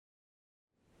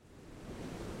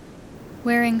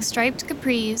Wearing striped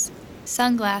capris,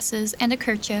 sunglasses, and a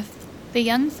kerchief, the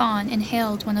young fawn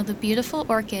inhaled one of the beautiful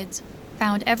orchids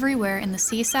found everywhere in the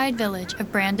seaside village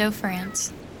of Brando,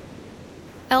 France.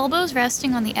 Elbows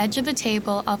resting on the edge of the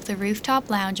table of the rooftop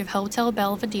lounge of Hotel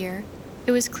Belvedere,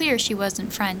 it was clear she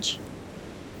wasn't French.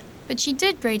 But she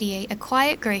did radiate a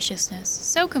quiet graciousness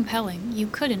so compelling you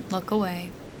couldn't look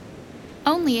away.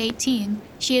 Only 18,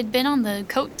 she had been on the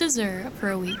Côte d'Azur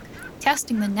for a week,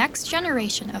 testing the next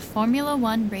generation of Formula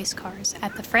One race cars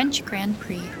at the French Grand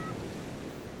Prix.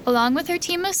 Along with her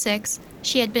team of 6,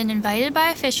 she had been invited by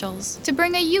officials to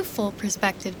bring a youthful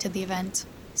perspective to the event.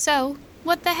 So,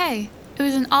 what the hey? It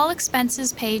was an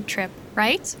all-expenses-paid trip,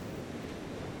 right?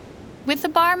 With the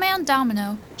barman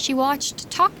Domino, she watched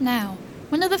Talk Now,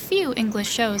 one of the few English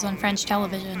shows on French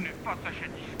television.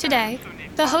 Today,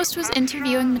 the host was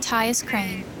interviewing Matthias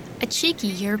Crane, a cheeky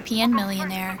European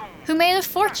millionaire who made a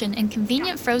fortune in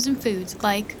convenient frozen foods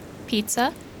like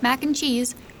pizza, mac and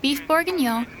cheese, beef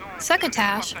bourguignon,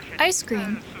 succotash, ice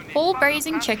cream, whole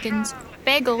braising chickens,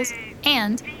 bagels,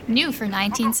 and, new for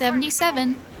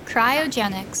 1977,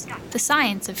 cryogenics, the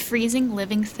science of freezing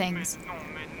living things.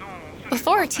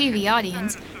 Before a TV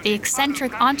audience, the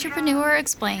eccentric entrepreneur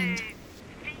explained,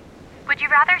 "Would you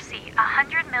rather see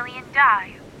 100 million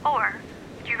die, or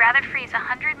would you rather freeze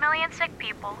 100 million sick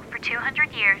people for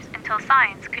 200 years until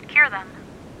science could cure them?"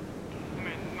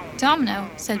 "Domino,"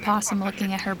 said Possum,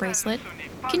 looking at her bracelet,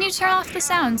 "can you turn off the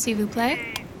sound, s'il vous plaît?"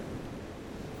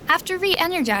 After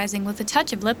re-energizing with a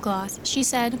touch of lip gloss, she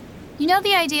said, "You know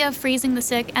the idea of freezing the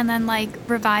sick and then,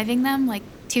 reviving them,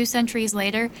 2 centuries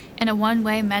later in a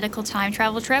one-way medical time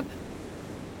travel trip?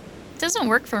 It doesn't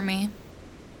work for me."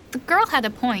 The girl had a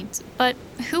point, but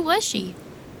who was she?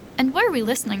 And what are we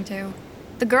listening to?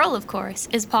 The girl, of course,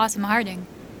 is Possum Harding.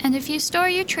 And if you store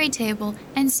your tray table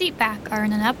and seat back are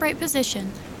in an upright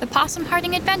position, the Possum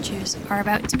Harding adventures are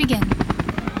about to begin.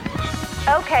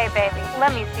 Okay, baby,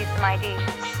 let me see some ID.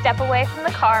 Step away from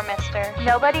the car, mister.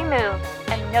 Nobody moves,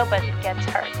 and nobody gets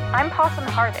hurt. I'm Possum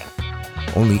Harding.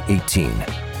 Only 18.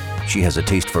 She has a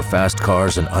taste for fast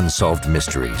cars and unsolved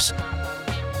mysteries.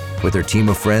 With her team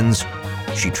of friends,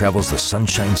 she travels the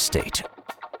Sunshine State,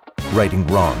 righting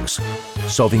wrongs,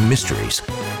 solving mysteries,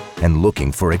 and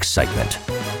looking for excitement.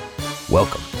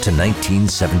 Welcome to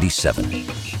 1977.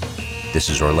 This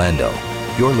is Orlando.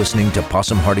 You're listening to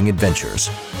Possum Harding Adventures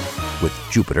with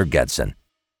Jupiter Gadsden.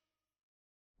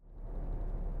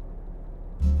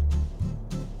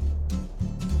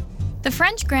 The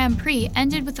French Grand Prix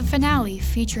ended with a finale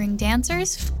featuring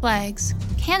dancers, flags,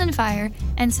 cannon fire,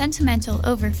 and sentimental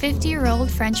over 50-year-old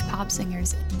French pop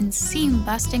singers in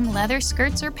seam-busting leather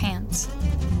skirts or pants.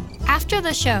 After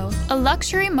the show, a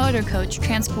luxury motor coach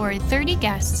transported 30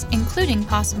 guests, including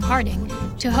Possum Harding,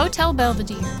 to Hotel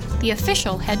Belvedere, the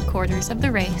official headquarters of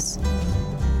the race.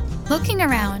 Looking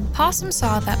around, Possum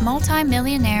saw that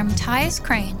multi-millionaire Matthias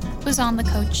Crane was on the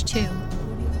coach too.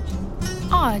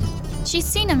 Odd. She'd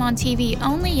seen him on TV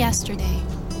only yesterday,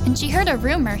 and she heard a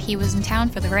rumor he was in town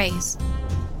for the race.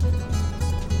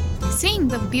 Seeing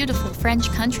the beautiful French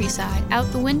countryside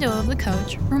out the window of the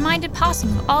coach reminded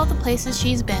Possum of all the places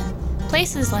she's been.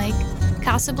 Places like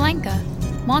Casablanca,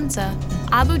 Monza,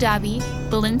 Abu Dhabi,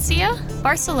 Valencia,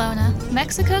 Barcelona,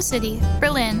 Mexico City,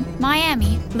 Berlin,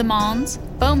 Miami, Le Mans,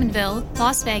 Bowmanville,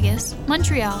 Las Vegas,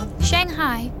 Montreal,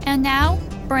 Shanghai, and now,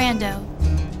 Brando.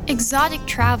 Exotic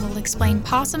travel explained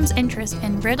Possum's interest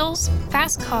in riddles,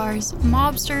 fast cars,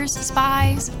 mobsters,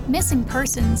 spies, missing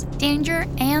persons, danger,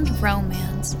 and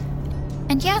romance.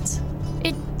 And yet,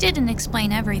 it didn't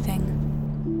explain everything.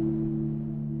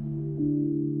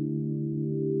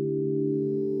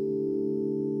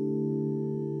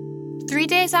 Three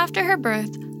days after her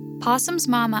birth, Possum's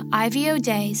mama, Ivy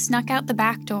O'Day, snuck out the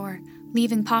back door,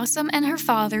 leaving Possum and her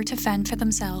father to fend for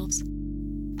themselves.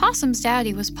 Possum's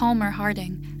daddy was Palmer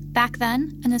Harding, back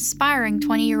then an aspiring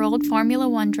 20-year-old Formula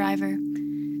One driver.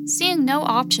 Seeing no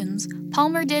options,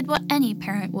 Palmer did what any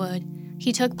parent would.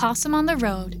 He took Possum on the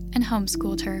road and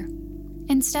homeschooled her.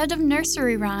 Instead of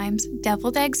nursery rhymes,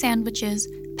 deviled egg sandwiches,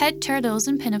 pet turtles,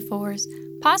 and pinafores,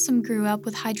 Possum grew up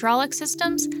with hydraulic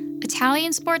systems,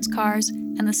 Italian sports cars,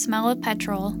 and the smell of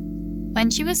petrol. When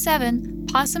she was 7,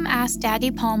 Possum asked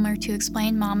Daddy Palmer to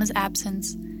explain Mama's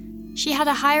absence. "She had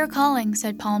a higher calling,"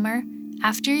 said Palmer.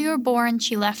 "After you were born,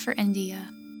 she left for India."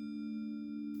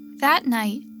 That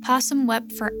night, Possum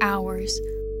wept for hours.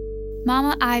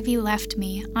 "Mama Ivy left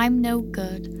me. I'm no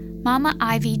good. Mama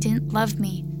Ivy didn't love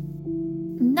me."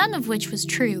 None of which was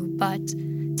true, but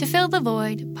to fill the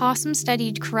void, Possum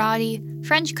studied karate,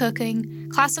 French cooking,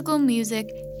 classical music,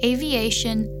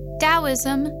 aviation,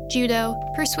 Taoism, judo,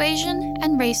 persuasion,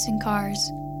 and racing cars.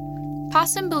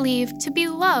 Possum believed to be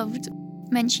loved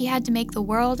meant she had to make the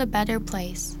world a better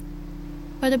place.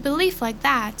 But a belief like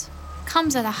that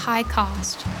comes at a high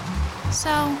cost.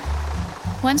 So,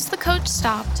 once the coach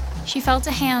stopped, she felt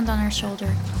a hand on her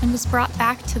shoulder and was brought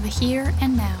back to the here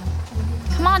and now.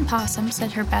 "Come on, Possum,"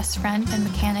 said her best friend and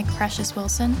mechanic Precious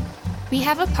Wilson. "We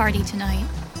have a party tonight."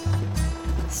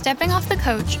 Stepping off the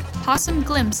coach, Possum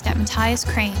glimpsed at Matthias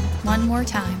Crane one more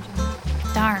time.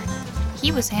 Darn,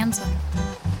 he was handsome.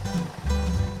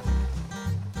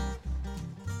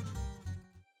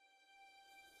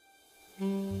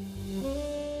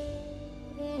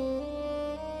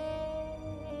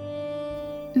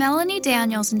 Melanie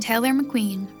Daniels and Taylor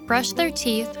McQueen brushed their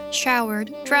teeth,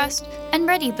 showered, dressed, and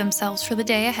readied themselves for the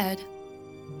day ahead.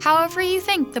 However you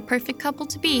think the perfect couple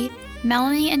to be,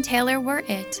 Melanie and Taylor were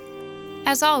it.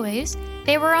 As always,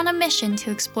 they were on a mission to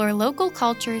explore local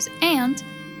cultures and,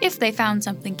 if they found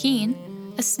something keen,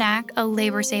 a snack, a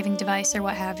labor-saving device, or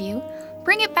what have you,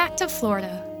 bring it back to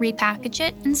Florida, repackage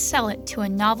it, and sell it to a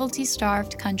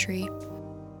novelty-starved country.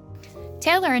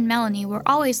 Taylor and Melanie were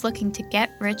always looking to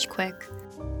get rich quick.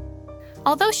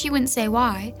 Although she wouldn't say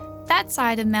why, that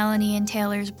side of Melanie and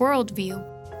Taylor's worldview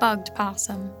bugged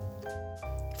Possum.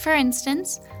 For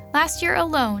instance, last year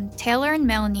alone, Taylor and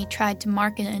Melanie tried to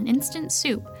market an instant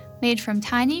soup made from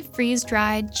tiny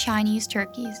freeze-dried Chinese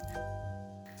turkeys.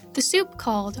 The soup,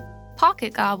 called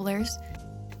Pocket Gobblers,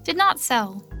 did not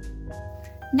sell.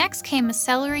 Next came a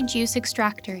celery juice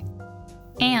extractor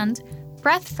and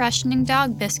breath-freshening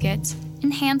dog biscuits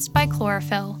enhanced by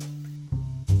chlorophyll.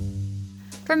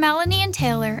 For Melanie and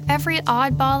Taylor, every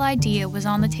oddball idea was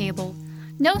on the table.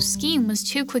 No scheme was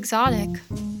too quixotic.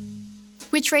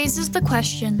 Which raises the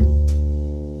question,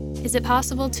 is it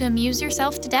possible to amuse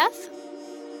yourself to death?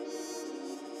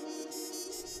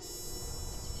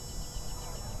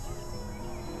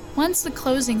 Once the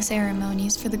closing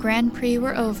ceremonies for the Grand Prix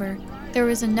were over, there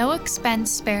was a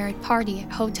no-expense-spared party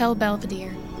at Hotel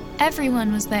Belvedere.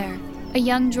 Everyone was there. A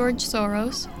young George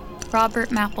Soros,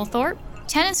 Robert Mapplethorpe,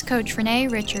 tennis coach Renee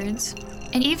Richards,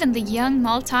 and even the young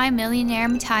multi-millionaire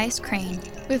Matthias Crane,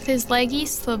 with his leggy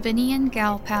Slovenian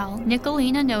gal pal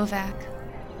Nikolina Novak.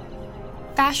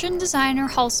 Fashion designer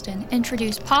Halston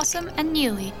introduced Possum and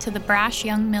Neely to the brash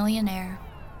young millionaire.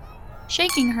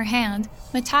 Shaking her hand,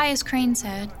 Matthias Crane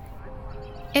said,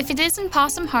 "If it isn't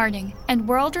Possum Harding and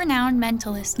world-renowned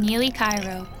mentalist Neely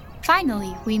Cairo,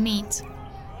 finally we meet."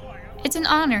 "It's an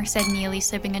honor," said Neely,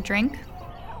 sipping a drink.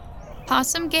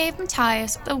 Possum gave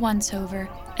Matthias the once-over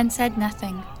and said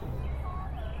nothing.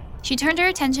 She turned her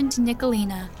attention to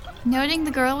Nikolina, noting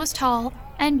the girl was tall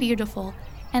and beautiful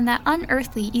in that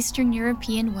unearthly Eastern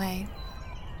European way.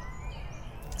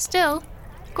 Still,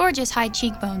 gorgeous high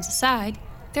cheekbones aside,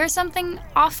 there was something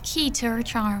off-key to her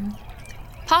charm.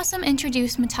 Possum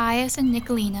introduced Matthias and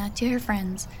Nikolina to her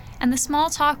friends, and the small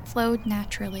talk flowed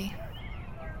naturally.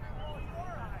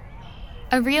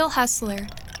 A real hustler,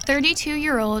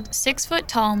 32-year-old,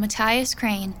 6-foot-tall Matthias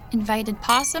Crane invited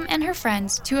Possum and her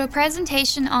friends to a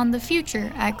presentation on the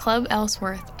future at Club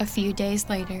Ellsworth a few days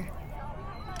later.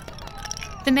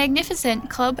 The magnificent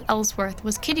Club Ellsworth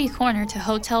was kitty corner to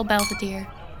Hotel Belvedere.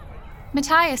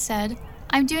 Matthias said,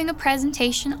 "I'm doing a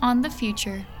presentation on the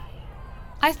future."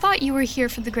 "I thought you were here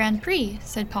for the Grand Prix,"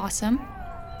 said Possum.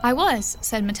 "I was,"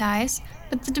 said Matthias,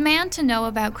 "but the demand to know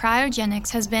about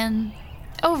cryogenics has been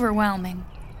overwhelming."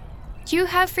 "Do you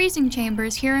have freezing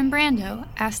chambers here in Brando?"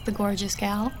 asked the gorgeous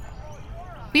gal.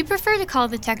 "We prefer to call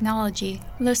the technology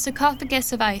the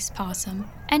sarcophagus of ice, Possum.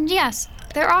 And yes,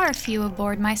 there are a few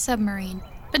aboard my submarine,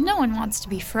 but no one wants to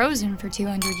be frozen for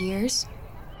 200 years.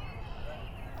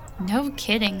 No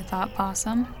kidding, thought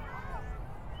Possum.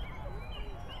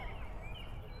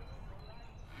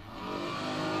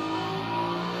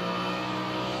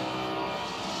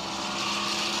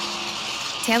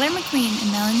 Taylor McQueen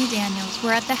and Melanie Daniels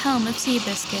were at the helm of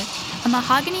Seabiscuit, a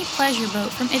mahogany pleasure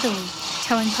boat from Italy,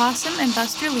 towing Possum and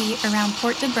Buster Lee around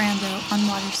Port de Brando on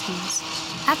water skis.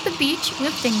 At the beach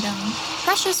with Ding Dong,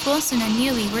 Precious Wilson and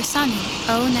Neely were sunning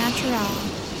au naturel.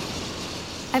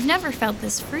 "I've never felt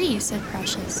this free," said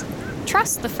Precious.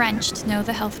 "Trust the French to know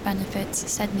the health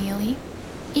benefits," said Neely.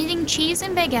 Eating cheese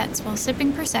and baguettes while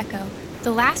sipping Prosecco,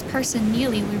 the last person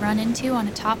Neely would run into on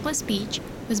a topless beach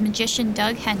was magician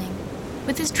Doug Henning.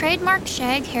 With his trademark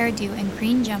shag hairdo and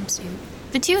green jumpsuit,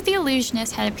 the two of the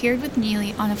illusionists had appeared with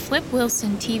Neely on a Flip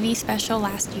Wilson TV special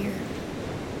last year.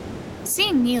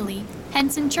 Seeing Neely,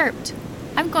 Henson chirped,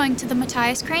 "I'm going to the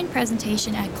Matthias Crane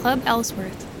presentation at Club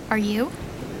Ellsworth. Are you?"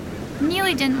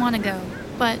 Neely didn't want to go,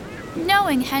 but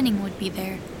knowing Henning would be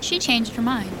there, she changed her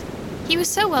mind. He was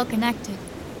so well connected.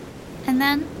 And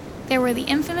then there were the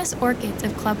infamous orchids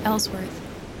of Club Ellsworth.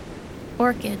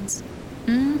 Orchids.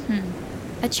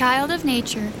 A child of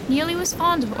nature, Neely was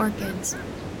fond of orchids.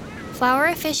 Flower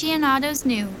aficionados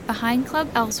knew behind Club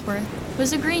Ellsworth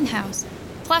was a greenhouse,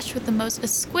 plush with the most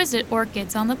exquisite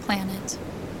orchids on the planet.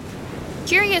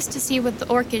 Curious to see what the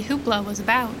orchid hoopla was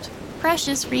about,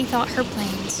 Precious rethought her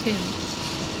plans too.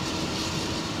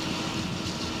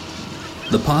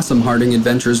 The Possum Harding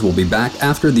Adventures will be back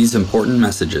after these important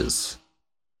messages.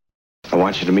 I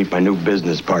want you to meet my new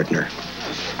business partner.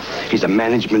 He's a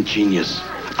management genius,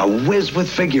 a whiz with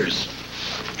figures,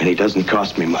 and he doesn't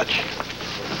cost me much.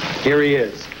 Here he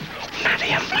is. Not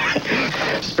him.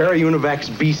 Sperry Univac's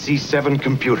BC7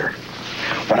 computer.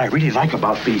 What I really like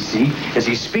about BC is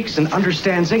he speaks and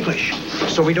understands English,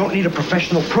 so we don't need a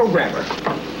professional programmer.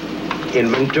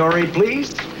 Inventory,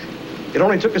 please. It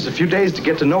only took us a few days to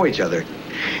get to know each other,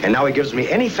 and now he gives me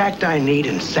any fact I need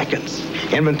in seconds.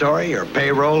 Inventory or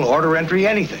payroll, order entry,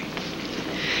 anything.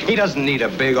 He doesn't need a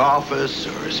big office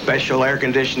or special air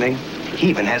conditioning. He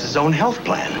even has his own health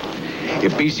plan.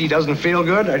 If BC doesn't feel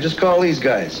good, I just call these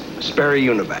guys, Sperry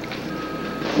Univac.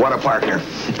 What a partner.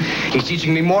 He's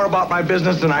teaching me more about my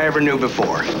business than I ever knew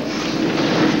before.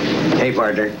 Hey,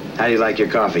 partner, how do you like your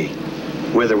coffee?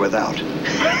 With or without?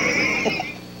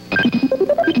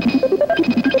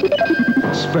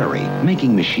 Sperry,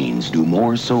 making machines do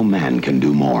more so man can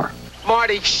do more.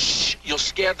 Marty, shh, you'll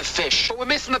scare the fish. But we're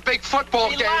missing the big football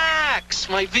game. Relax,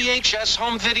 my VHS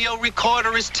home video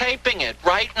recorder is taping it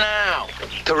right now.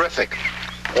 Terrific.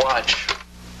 Watch.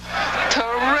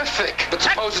 Terrific. But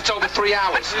suppose it's over 3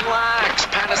 hours. Relax,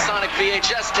 Panasonic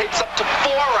VHS tapes up to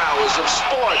 4 hours of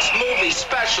sports, movies,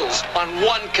 specials on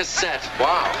one cassette.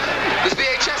 Wow. This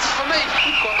VHS is for me.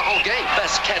 We caught the whole game.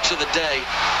 Best catch of the day.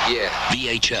 Yeah.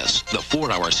 VHS, the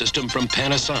 4-hour system from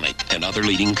Panasonic and other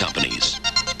leading companies.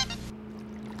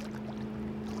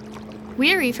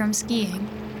 Weary from skiing,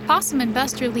 Possum and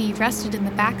Buster Lee rested in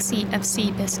the back seat of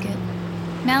Seabiscuit.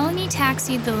 Melanie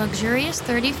taxied the luxurious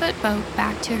 30-foot boat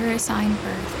back to her assigned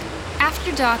berth.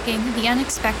 After docking, the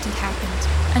unexpected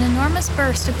happened. An enormous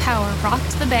burst of power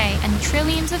rocked the bay and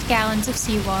trillions of gallons of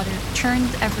seawater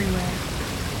churned everywhere.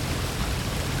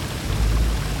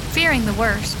 Fearing the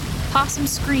worst, Possum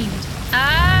screamed,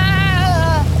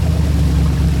 "Ah!"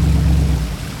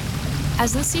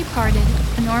 As the sea parted,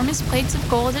 enormous plates of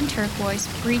gold and turquoise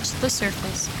breached the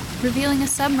surface, revealing a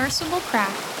submersible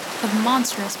craft of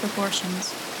monstrous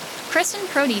proportions. Christened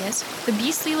Proteus, the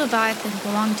beastly leviathan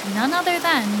belonged to none other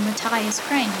than Matthias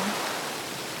Crane.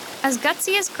 As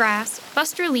gutsy as grass,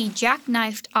 Buster Lee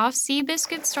jackknifed off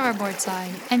Seabiscuit's starboard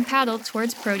side and paddled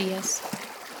towards Proteus.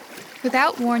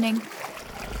 Without warning,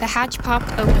 the hatch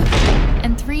popped open,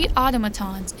 and 3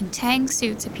 automatons in tang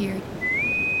suits appeared.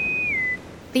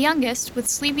 The youngest, with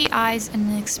sleepy eyes and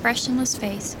an expressionless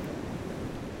face.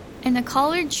 In a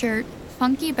collared shirt,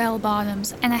 funky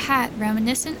bell-bottoms, and a hat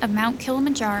reminiscent of Mount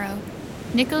Kilimanjaro,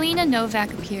 Nikolina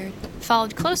Novak appeared,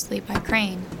 followed closely by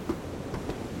Crane.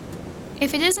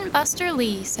 "If it isn't Buster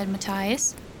Lee," said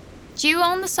Matthias. "Do you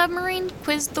own the submarine?"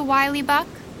 quizzed the wily buck.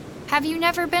 "Have you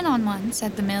never been on one?"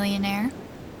 said the millionaire.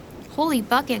 "Holy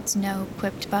buckets, no,"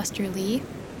 quipped Buster Lee.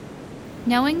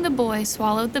 Knowing the boy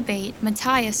swallowed the bait,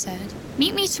 Matthias said,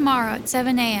 "Meet me tomorrow at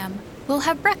 7 a.m. We'll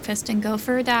have breakfast and go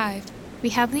for a dive. We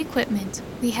have the equipment.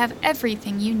 We have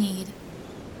everything you need."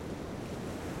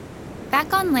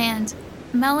 Back on land,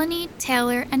 Melanie,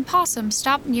 Taylor, and Possum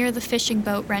stopped near the fishing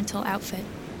boat rental outfit.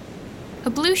 A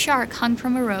blue shark hung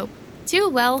from a rope. 2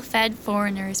 well-fed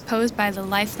foreigners posed by the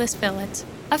lifeless fillet.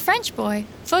 A French boy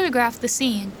photographed the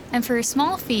scene, and for a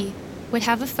small fee, would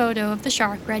have a photo of the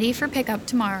shark ready for pickup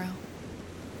tomorrow.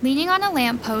 Leaning on a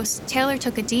lamppost, Taylor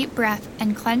took a deep breath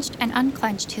and clenched and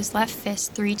unclenched his left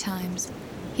fist 3 times.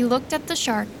 He looked at the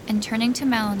shark and, turning to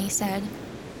Melanie, said,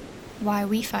 "Why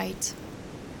we fight."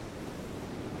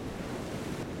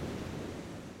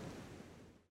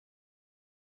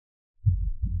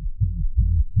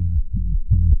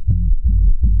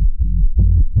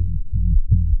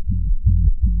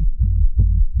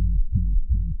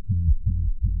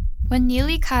 When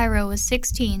Neely Cairo was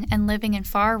 16 and living in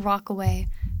Far Rockaway,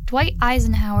 Dwight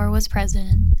Eisenhower was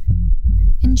president.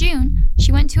 In June,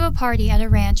 she went to a party at a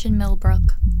ranch in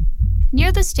Millbrook.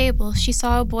 Near the stable, she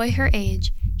saw a boy her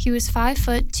age. He was 5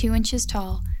 foot 2 inches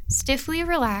tall, stiffly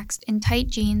relaxed in tight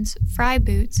jeans, fry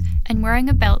boots, and wearing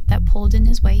a belt that pulled in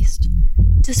his waist.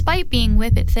 Despite being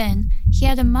whippet thin, he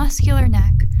had a muscular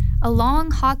neck, a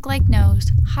long hawk-like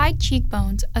nose, high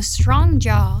cheekbones, a strong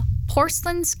jaw,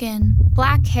 porcelain skin,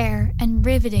 black hair, and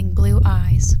riveting blue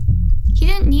eyes. He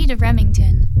didn't need a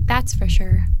Remington, that's for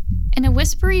sure. In a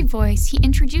whispery voice, he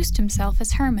introduced himself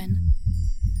as Herman.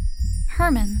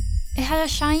 Herman. It had a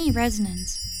shiny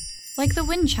resonance, like the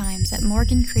wind chimes at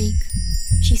Morgan Creek.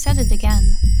 She said it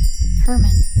again.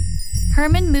 Herman.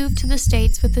 Herman moved to the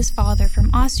States with his father from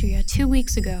Austria 2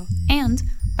 weeks ago, and,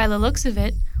 by the looks of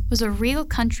it, was a real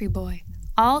country boy,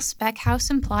 all spec house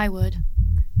and plywood.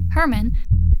 Herman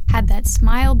had that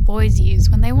smile boys use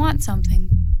when they want something,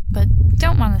 but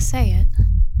don't want to say it.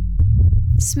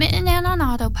 Smitten and on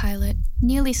autopilot,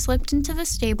 Neely slipped into the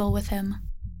stable with him.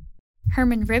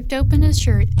 Herman ripped open his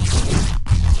shirt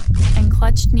and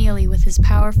clutched Neely with his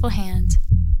powerful hands.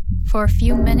 For a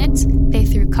few minutes, they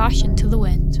threw caution to the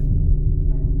wind.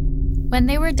 When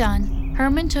they were done,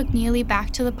 Herman took Neely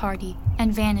back to the party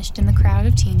and vanished in the crowd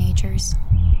of teenagers.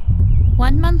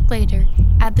 1 month later,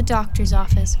 at the doctor's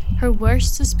office, her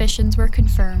worst suspicions were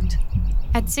confirmed.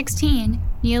 At 16,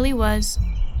 Neely was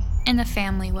in a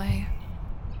family way.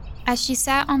 As she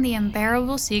sat on the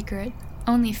unbearable secret,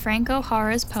 only Frank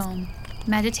O'Hara's poem,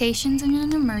 Meditations in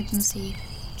an Emergency,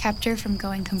 kept her from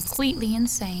going completely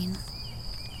insane.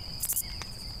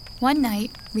 One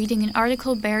night, reading an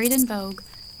article buried in Vogue,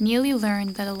 Neely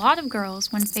learned that a lot of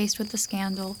girls, when faced with the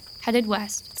scandal, headed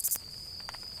west.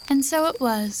 And so it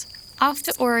was, off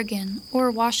to Oregon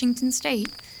or Washington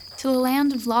State, to the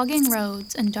land of logging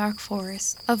roads and dark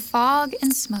forests, of fog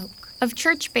and smoke, of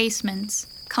church basements,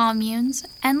 communes,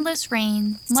 endless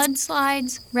rain,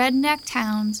 mudslides, redneck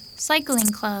towns, cycling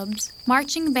clubs,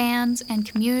 marching bands, and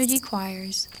community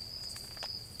choirs.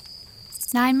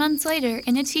 9 months later,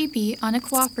 in a teepee on a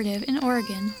cooperative in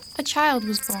Oregon, a child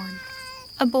was born.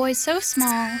 A boy so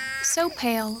small, so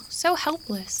pale, so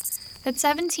helpless, that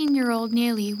 17-year-old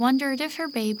Neely wondered if her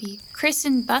baby,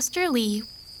 christened Buster Lee,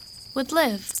 would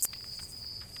live.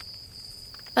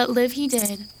 But live he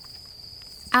did.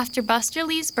 After Buster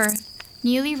Lee's birth,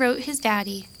 Neely wrote his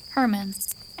daddy, Herman,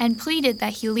 and pleaded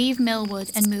that he leave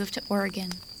Millwood and move to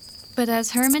Oregon. But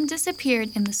as Herman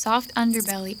disappeared in the soft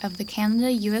underbelly of the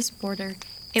Canada-US border,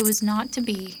 it was not to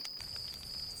be.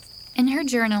 In her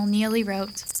journal, Neely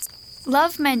wrote,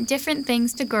 "Love meant different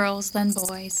things to girls than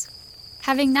boys."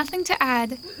 Having nothing to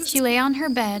add, she lay on her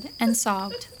bed and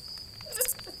sobbed.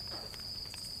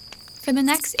 For the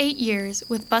next 8 years,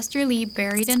 with Buster Lee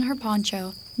buried in her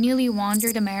poncho, Neely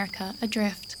wandered America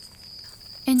adrift.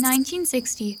 In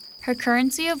 1960, her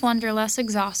currency of wanderlust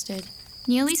exhausted,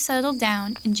 Neely settled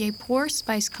down in Jaipur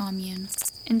Spice Commune.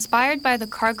 Inspired by the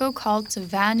cargo cults of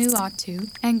Vanuatu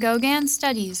and Gauguin's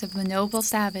studies of the noble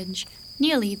savage,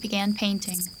 Neely began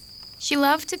painting. She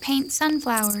loved to paint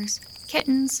sunflowers,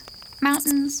 kittens,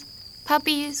 mountains,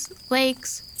 puppies,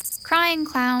 lakes, crying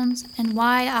clowns, and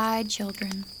wide-eyed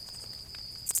children.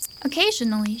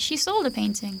 Occasionally, she sold a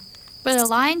painting, but a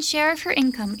lion's share of her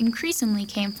income increasingly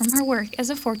came from her work as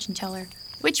a fortune teller,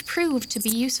 which proved to be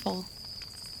useful.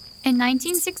 In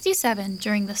 1967,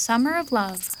 during the Summer of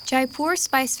Love, Jaipur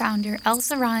Spice founder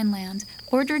Elsa Rhineland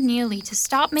ordered Neely to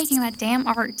stop making that damn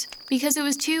art because it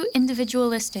was too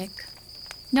individualistic.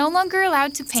 No longer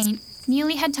allowed to paint,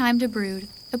 Neely had time to brood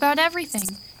about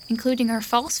everything, including her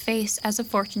false face as a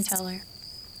fortune teller.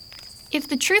 If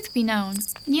the truth be known,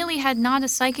 Neely had not a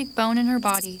psychic bone in her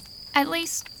body, at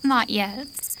least not yet.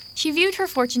 She viewed her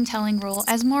fortune-telling role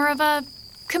as more of a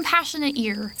compassionate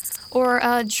ear or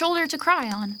a shoulder to cry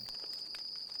on.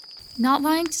 Not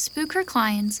wanting to spook her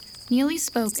clients, Neely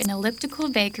spoke in elliptical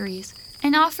vagaries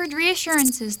and offered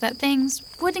reassurances that things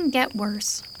wouldn't get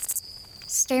worse.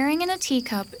 Staring in a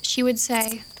teacup, she would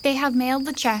say, "They have mailed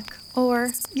the check,"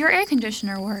 or "Your air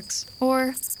conditioner works,"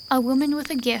 or "A woman with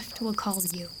a gift will call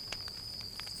you."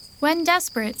 When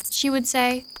desperate, she would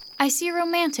say, "I see a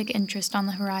romantic interest on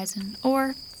the horizon,"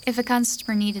 or, if a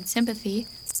customer needed sympathy,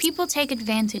 "People take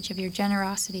advantage of your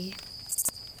generosity."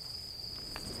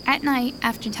 At night,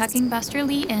 after tucking Buster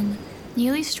Lee in,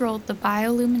 Neely strolled the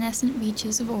bioluminescent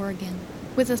beaches of Oregon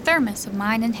with a thermos of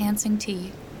mind-enhancing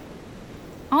tea.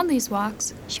 On these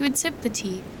walks, she would sip the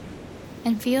tea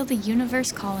and feel the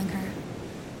universe calling her.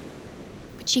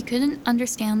 But she couldn't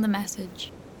understand the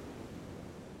message.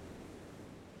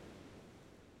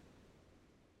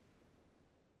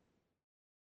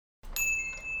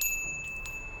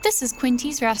 This is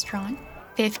Quinty's Restaurant,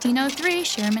 1503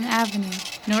 Sherman Avenue,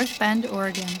 North Bend,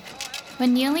 Oregon.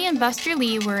 When Neely and Buster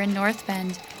Lee were in North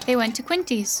Bend, they went to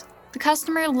Quinty's. The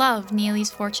customer loved Neely's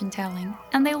fortune-telling,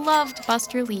 and they loved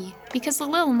Buster Lee because the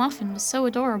little muffin was so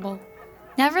adorable.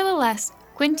 Nevertheless,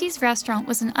 Quinty's Restaurant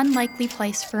was an unlikely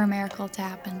place for a miracle to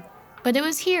happen. But it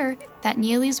was here that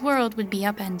Neely's world would be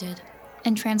upended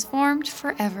and transformed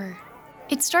forever.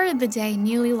 It started the day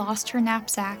Neely lost her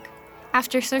knapsack.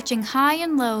 After searching high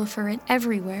and low for it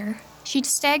everywhere, she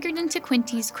staggered into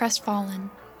Quinty's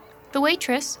crestfallen. The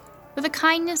waitress, with a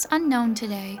kindness unknown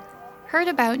today, heard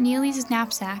about Neely's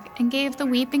knapsack and gave the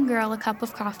weeping girl a cup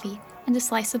of coffee and a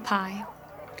slice of pie.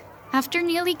 After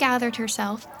Neely gathered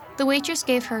herself, the waitress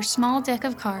gave her a small deck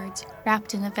of cards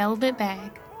wrapped in a velvet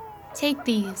bag. "Take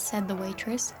these," said the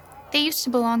waitress. "They used to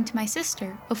belong to my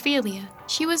sister, Ophelia.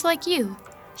 She was like you.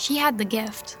 She had the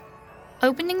gift."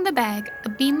 Opening the bag, a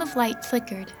beam of light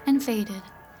flickered and faded.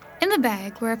 In the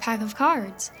bag were a pack of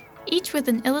cards, each with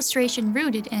an illustration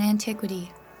rooted in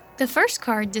antiquity. The first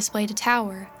card displayed a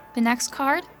tower, the next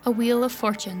card a wheel of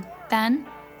fortune, then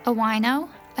a wino,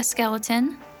 a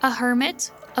skeleton, a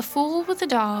hermit, a fool with a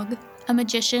dog, a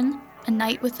magician, a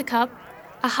knight with a cup,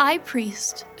 a high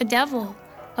priest, a devil,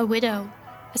 a widow,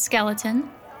 a skeleton,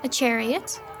 a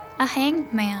chariot, a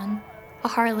hanged man, a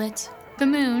harlot, the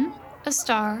moon, a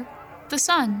star, the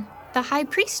sun, the high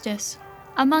priestess,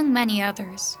 among many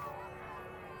others.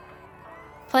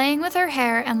 Playing with her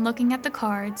hair and looking at the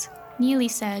cards, Neely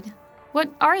said, "What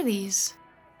are these?"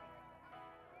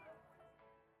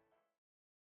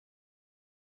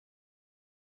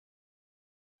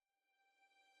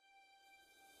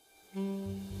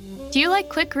 Do you like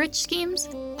quick rich schemes?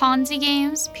 Ponzi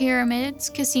games, pyramids,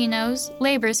 casinos,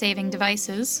 labor-saving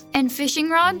devices, and fishing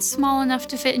rods small enough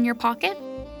to fit in your pocket?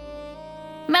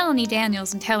 Melanie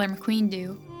Daniels and Taylor McQueen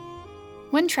do.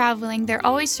 When traveling, they're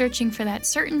always searching for that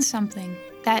certain something,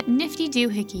 that nifty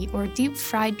doohickey or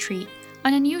deep-fried treat,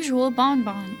 an unusual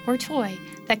bonbon or toy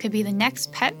that could be the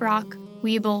next pet rock,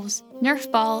 Weebles,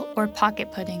 Nerf ball, or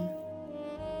pocket pudding.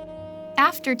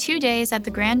 After 2 days at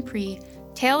the Grand Prix,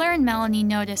 Taylor and Melanie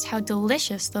noticed how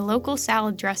delicious the local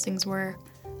salad dressings were.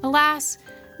 Alas,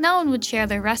 no one would share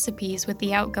their recipes with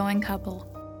the outgoing couple.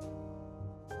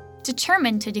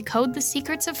 Determined to decode the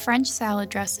secrets of French salad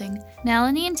dressing,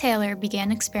 Melanie and Taylor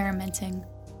began experimenting.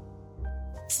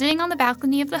 Sitting on the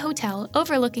balcony of the hotel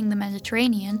overlooking the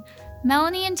Mediterranean,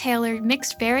 Melanie and Taylor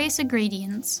mixed various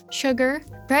ingredients: sugar,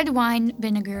 red wine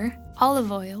vinegar,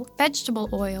 olive oil, vegetable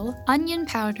oil, onion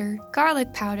powder,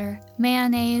 garlic powder,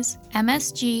 mayonnaise,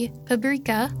 MSG,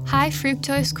 paprika, high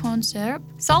fructose corn syrup,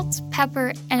 salt,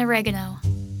 pepper, and oregano.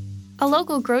 A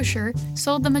local grocer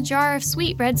sold them a jar of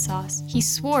sweet red sauce he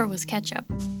swore was ketchup.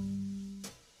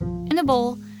 In a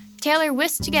bowl, Taylor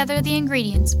whisked together the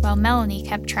ingredients while Melanie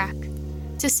kept track.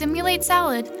 To simulate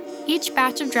salad, each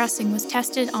batch of dressing was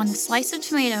tested on a slice of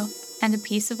tomato and a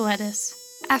piece of lettuce.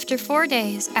 After 4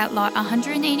 days at lot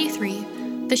 183,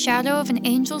 the shadow of an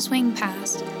angel's wing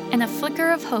passed, and a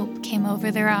flicker of hope came over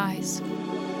their eyes.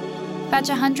 Batch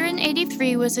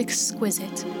 183 was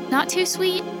exquisite. Not too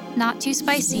sweet, not too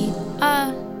spicy.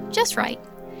 Just right.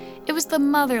 It was the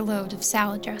mother lode of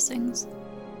salad dressings.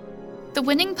 The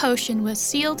winning potion was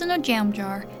sealed in a jam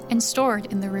jar and stored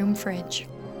in the room fridge.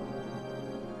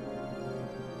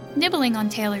 Nibbling on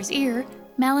Taylor's ear,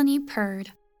 Melanie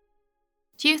purred.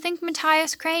 "Do you think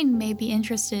Matthias Crane may be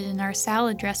interested in our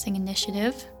salad dressing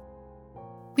initiative?"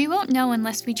 "We won't know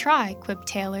unless we try," quipped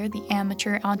Taylor, the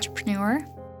amateur entrepreneur.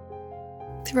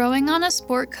 Throwing on a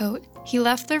sport coat, he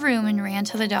left the room and ran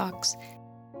to the docks.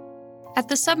 At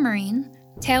the submarine,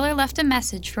 Taylor left a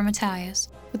message for Matthias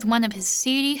with one of his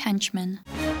seedy henchmen.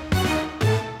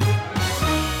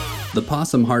 The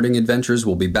Possum Harding Adventures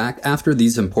will be back after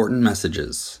these important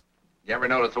messages. You ever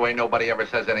notice the way nobody ever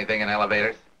says anything in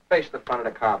elevators? Face the front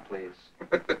of the car, please.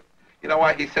 You know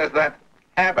why he says that?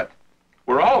 Habit.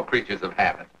 We're all creatures of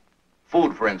habit.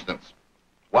 Food, for instance.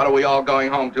 What are we all going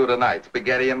home to tonight?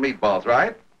 Spaghetti and meatballs,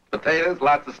 right? Potatoes,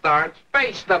 lots of starch.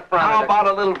 Face the front How of the about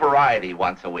a little variety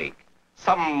once a week?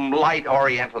 Some light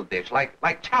oriental dish,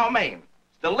 like chow mein.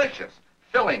 It's delicious,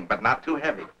 filling, but not too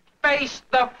heavy. Face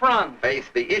the front. Face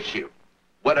the issue.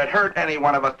 Would it hurt any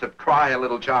one of us to try a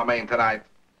little chow mein tonight?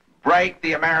 Break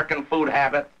the American food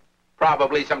habit?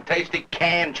 Probably some tasty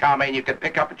canned chow mein you could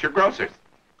pick up at your grocer's.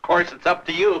 Of course, it's up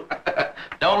to you.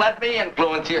 Don't let me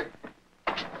influence you.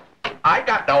 I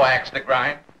got no axe to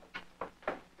grind.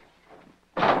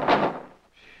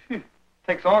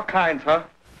 Takes all kinds, huh?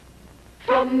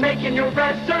 From making your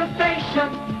reservation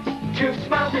to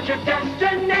smiles at your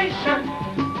destination,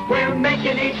 we're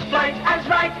making each flight as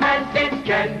right as it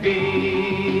can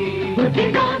be. We're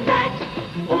big on that.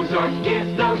 Ozark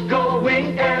is the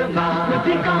going airline. We're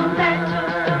big on that.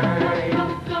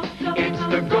 It's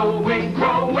the going,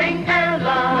 growing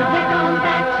airline. We're big on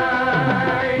that.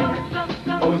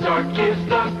 Ozark is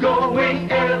the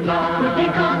going airline. We're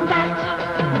big on that.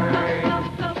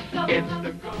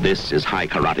 This is High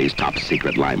Karate's top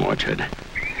secret lime orchard,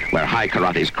 where High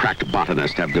Karate's cracked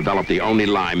botanists have developed the only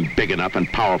lime big enough and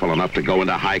powerful enough to go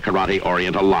into High Karate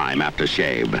Oriental Lime after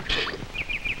shave.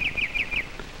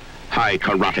 High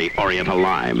Karate Oriental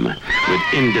Lime,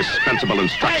 with indispensable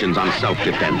instructions on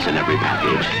self-defense in every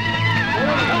package.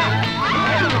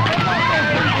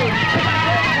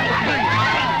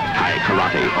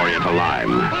 Karate Oriental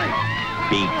Lime.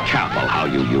 Be careful how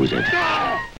you use it.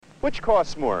 Which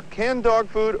costs more, canned dog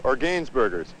food or Gaines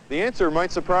Burgers? The answer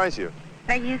might surprise you.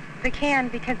 I use the can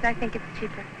because I think it's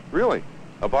cheaper. Really?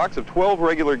 A box of 12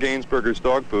 regular Gaines Burgers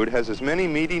dog food has as many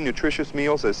meaty, nutritious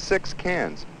meals as 6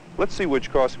 cans. Let's see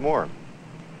which costs more.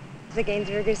 The Gaines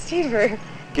Burger's cheaper.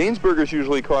 Gaines Burgers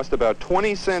usually cost about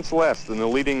 20 cents less than the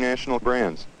leading national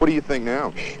brands. What do you think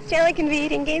now? Stanley can be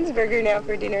eating Gaines Burger now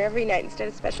for dinner every night instead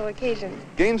of special occasions.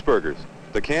 Gaines Burgers,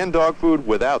 the canned dog food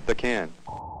without the can.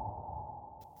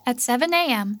 At 7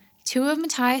 a.m., 2 of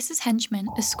Matthias's henchmen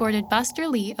escorted Buster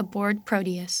Lee aboard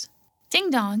Proteus. Ding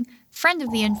Dong, friend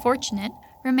of the unfortunate,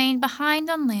 remained behind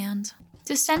on land.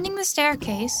 Descending the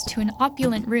staircase to an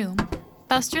opulent room,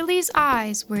 Buster Lee's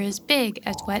eyes were as big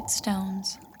as wet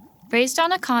stones. Raised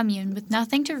on a commune with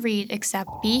nothing to read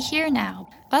except Be Here Now,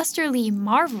 Buster Lee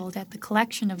marveled at the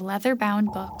collection of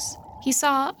leather-bound books. He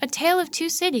saw A Tale of Two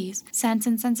Cities, Sense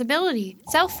and Sensibility,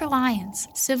 Self-Reliance,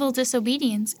 Civil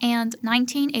Disobedience, and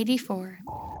 1984.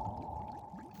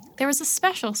 There was a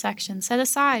special section set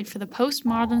aside for the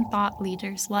postmodern thought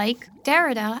leaders like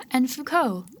Derrida and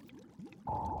Foucault.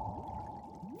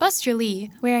 Buster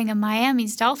Lee, wearing a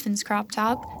Miami's Dolphins crop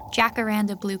top,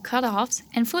 jacaranda blue cutoffs,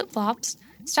 and flip-flops,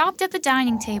 stopped at the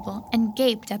dining table and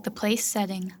gaped at the place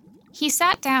setting. He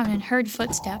sat down and heard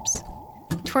footsteps.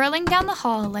 Twirling down the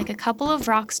hall like a couple of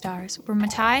rock stars were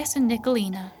Matthias and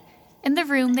Nicolina. In the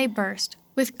room they burst.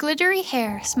 With glittery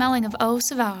hair smelling of eau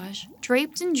sauvage,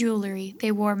 draped in jewelry,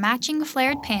 they wore matching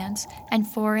flared pants and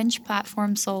 4-inch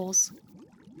platform soles.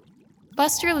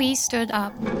 Buster Lee stood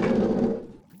up.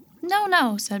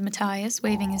 No, said Matthias,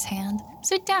 waving his hand.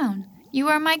 Sit down. You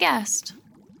are my guest.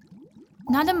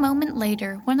 Not a moment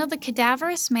later, one of the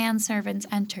cadaverous manservants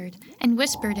entered and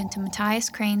whispered into Matthias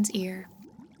Crane's ear.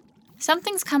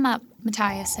 Something's come up,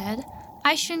 Matthias said.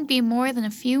 I shouldn't be more than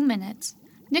a few minutes.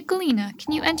 Nicolina,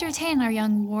 can you entertain our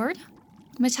young ward?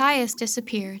 Matthias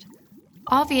disappeared.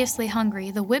 Obviously hungry,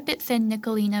 the whippet-thin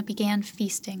Nicolina began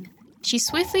feasting. She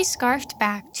swiftly scarfed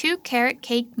back 2 carrot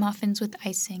cake muffins with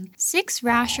icing, 6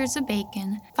 rashers of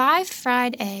bacon, 5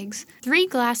 fried eggs, 3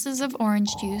 glasses of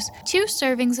orange juice, 2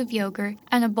 servings of yogurt,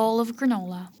 and a bowl of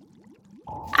granola.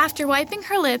 After wiping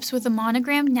her lips with a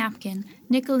monogrammed napkin,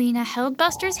 Nicolina held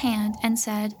Buster's hand and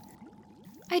said,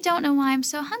 I don't know why I'm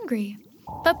so hungry,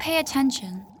 but pay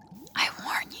attention. I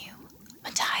warn you,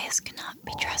 Matthias cannot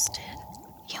be trusted.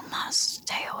 You must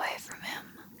stay away from him.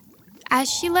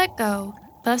 As she let go,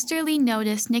 Buster Lee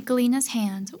noticed Nicolina's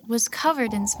hand was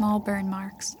covered in small burn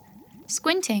marks.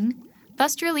 Squinting,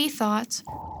 Buster Lee thought,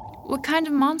 what kind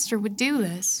of monster would do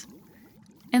this?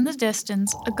 In the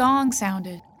distance, a gong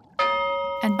sounded,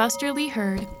 and Buster Lee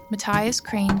heard Matthias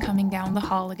Crane coming down the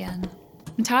hall again.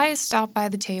 Matthias stopped by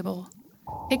the table.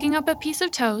 Picking up a piece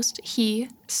of toast, he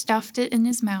stuffed it in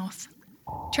his mouth.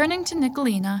 Turning to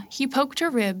Nicolina, he poked her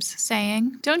ribs,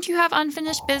 saying, Don't you have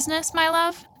unfinished business, my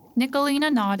love?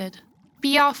 Nicolina nodded.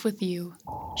 Be off with you.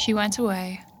 She went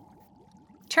away.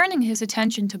 Turning his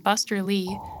attention to Buster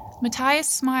Lee, Matthias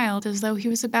smiled as though he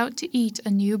was about to eat a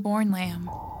newborn lamb.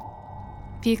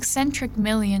 The eccentric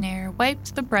millionaire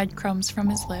wiped the breadcrumbs from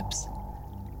his lips.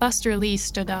 Buster Lee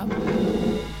stood up.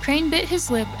 Crane bit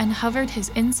his lip and hovered his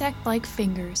insect-like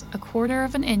fingers 1/4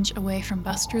 of an inch away from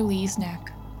Buster Lee's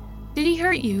neck. Did he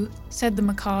hurt you? Said the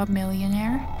macabre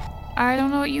millionaire. I don't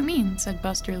know what you mean, said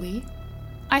Buster Lee.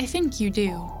 I think you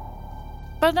do.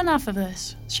 But enough of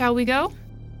this. Shall we go?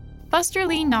 Buster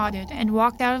Lee nodded and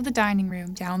walked out of the dining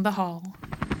room down the hall.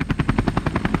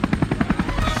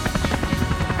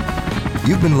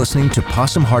 You've been listening to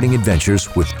Possum Harding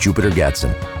Adventures with Jupiter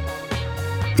Gadsden.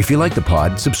 If you like the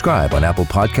pod, subscribe on Apple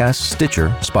Podcasts, Stitcher,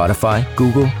 Spotify,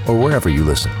 Google, or wherever you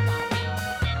listen.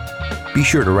 Be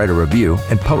sure to write a review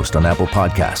and post on Apple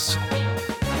Podcasts.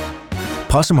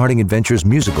 Possum Harding Adventures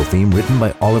musical theme written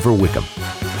by Oliver Wickham.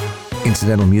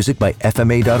 Incidental music by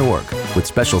FMA.org, with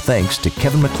special thanks to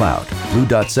Kevin MacLeod, Blue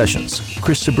Dot Sessions,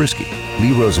 Chris Zabriskie,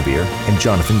 Lee Rosevere, and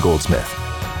Jonathan Goldsmith.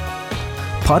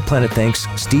 Pod Planet thanks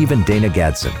Steve and Dana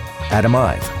Gadsden, Adam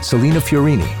Ive, Selena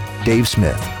Fiorini, Dave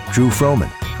Smith, Drew Froman,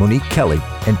 Monique Kelly,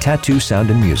 and Tattoo Sound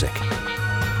and Music.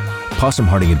 Possum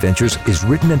Harding Adventures is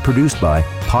written and produced by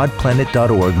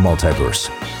podplanet.org Multiverse.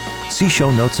 See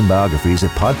show notes and biographies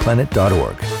at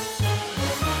podplanet.org.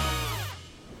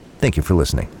 Thank you for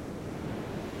listening.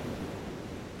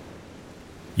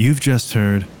 You've just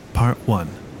heard Part 1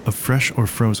 of Fresh or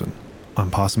Frozen on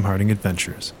Possum Harding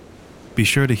Adventures. Be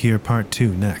sure to hear Part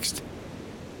 2 next.